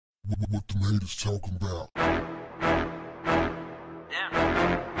What the haters talking about?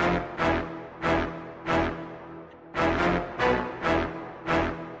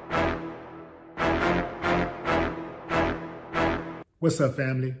 What's up,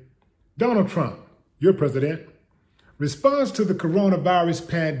 family? Donald Trump, your president, response to the coronavirus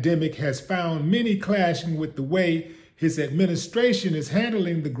pandemic has found many clashing with the way his administration is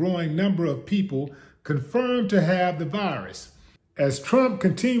handling the growing number of people confirmed to have the virus. As Trump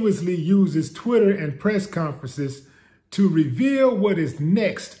continuously uses Twitter and press conferences to reveal what is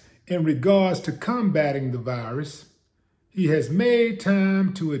next in regards to combating the virus, he has made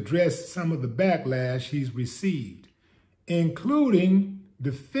time to address some of the backlash he's received, including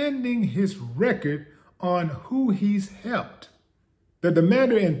defending his record on who he's helped. The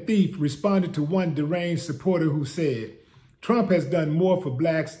demander and thief responded to one deranged supporter who said, "Trump has done more for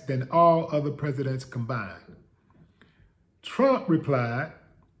blacks than all other presidents combined." Trump replied,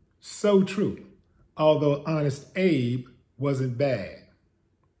 "So true, although Honest Abe wasn't bad."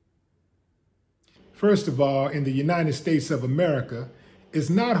 First of all, in the United States of America, it's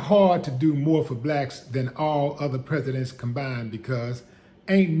not hard to do more for blacks than all other presidents combined because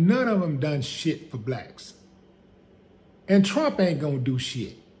ain't none of them done shit for blacks. And Trump ain't gonna do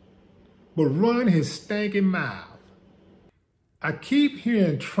shit but run his stanky mouth. I keep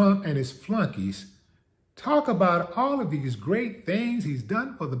hearing Trump and his flunkies talk about all of these great things he's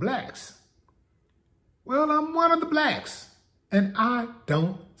done for the blacks. Well, I'm one of the blacks and I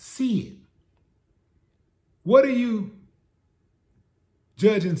don't see it. What are you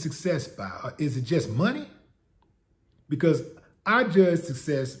judging success by? Is it just money? Because I judge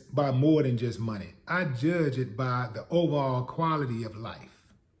success by more than just money. I judge it by the overall quality of life.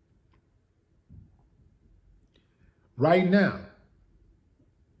 Right now,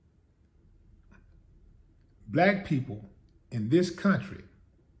 black people in this country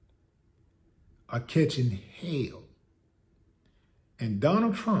are catching hell. And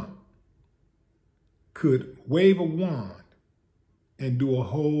Donald Trump could wave a wand and do a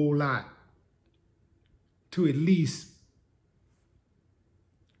whole lot to at least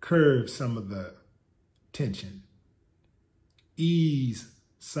curb some of the tension, ease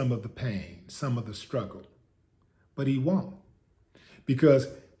some of the pain, some of the struggle. But he won't, because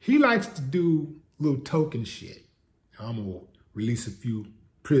he likes to do little token shit. I'm gonna release a few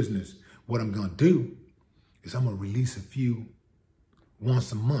prisoners. What I'm gonna do is I'm gonna release a few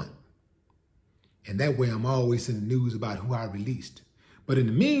once a month. And that way I'm always in the news about who I released. But in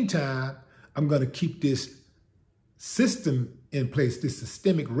the meantime, I'm gonna keep this system in place, this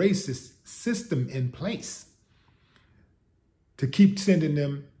systemic racist system in place to keep sending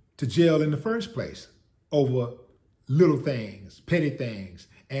them to jail in the first place over little things, petty things.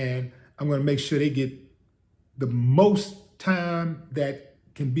 And I'm gonna make sure they get the most time that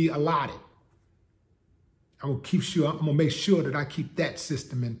can be allotted. I'm gonna make sure that I keep that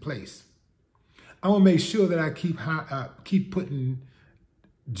system in place. I'm gonna make sure that I keep putting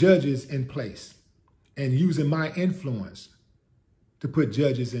judges in place and using my influence to put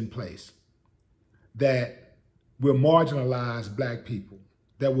judges in place that will marginalize black people,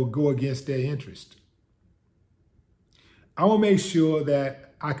 that will go against their interest. I will make sure that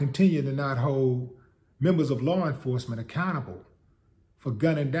I continue to not hold members of law enforcement accountable for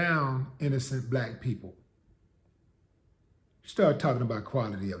gunning down innocent black people. Start talking about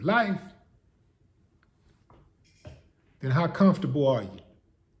quality of life, then how comfortable are you?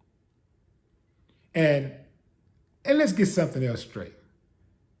 And let's get something else straight.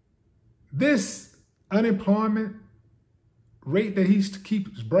 This unemployment rate that he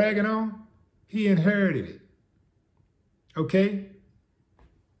keeps bragging on, he inherited it, okay?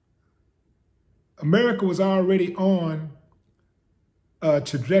 America was already on a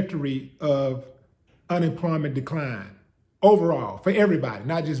trajectory of unemployment decline overall for everybody,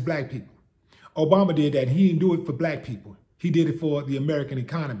 not just black people. Obama did that. He didn't do it for black people. He did it for the American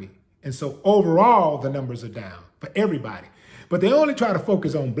economy. And so overall, the numbers are down for everybody. But they only try to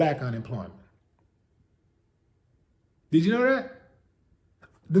focus on black unemployment. Did you know that?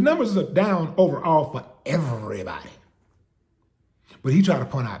 The numbers are down overall for everybody. But he tried to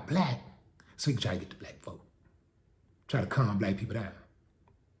point out black, so he can try to get the black vote. Try to calm black people down.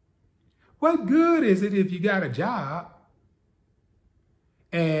 What good is it if you got a job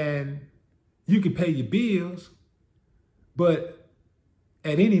and you can pay your bills, but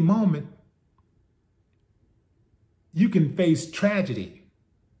at any moment, you can face tragedy.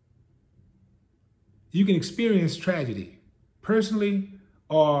 You can experience tragedy personally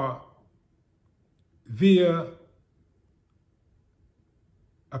or via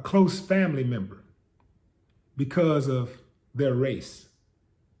a close family member because of their race.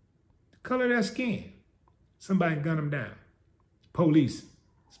 color of their skin. Somebody gun them down. Police,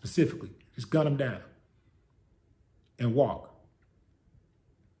 specifically, just gun them down and walk.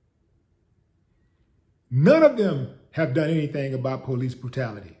 None of them have done anything about police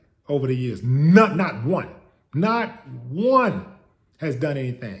brutality over the years. Not one. Not one has done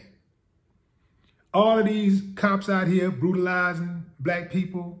anything. All of these cops out here brutalizing black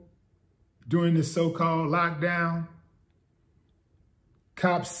people during this so-called lockdown.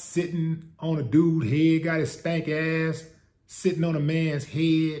 Cops sitting on a dude's head, got his stank ass, sitting on a man's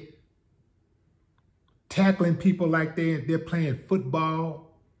head, tackling people like they're playing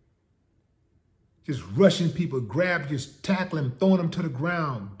football, just rushing people, just tackling, throwing them to the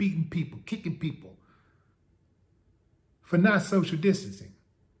ground, beating people, kicking people for not social distancing.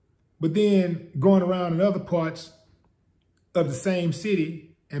 But then going around in other parts of the same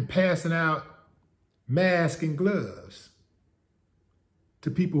city and passing out masks and gloves to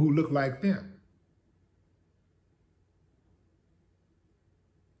people who look like them.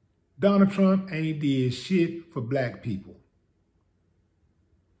 Donald Trump ain't did shit for black people.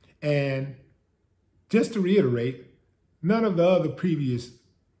 And just to reiterate, none of the other previous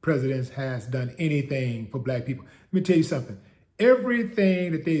presidents has done anything for black people. Let me tell you something.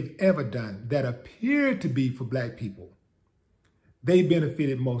 Everything that they've ever done that appeared to be for black people, they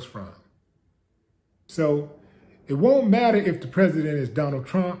benefited most from. So it won't matter if the president is Donald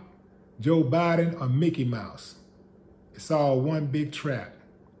Trump, Joe Biden, or Mickey Mouse. It's all one big trap.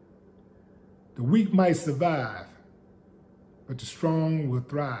 The weak might survive, but the strong will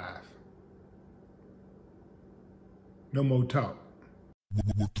thrive. No more talk.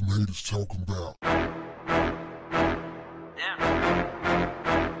 What the haters talking about? Yeah.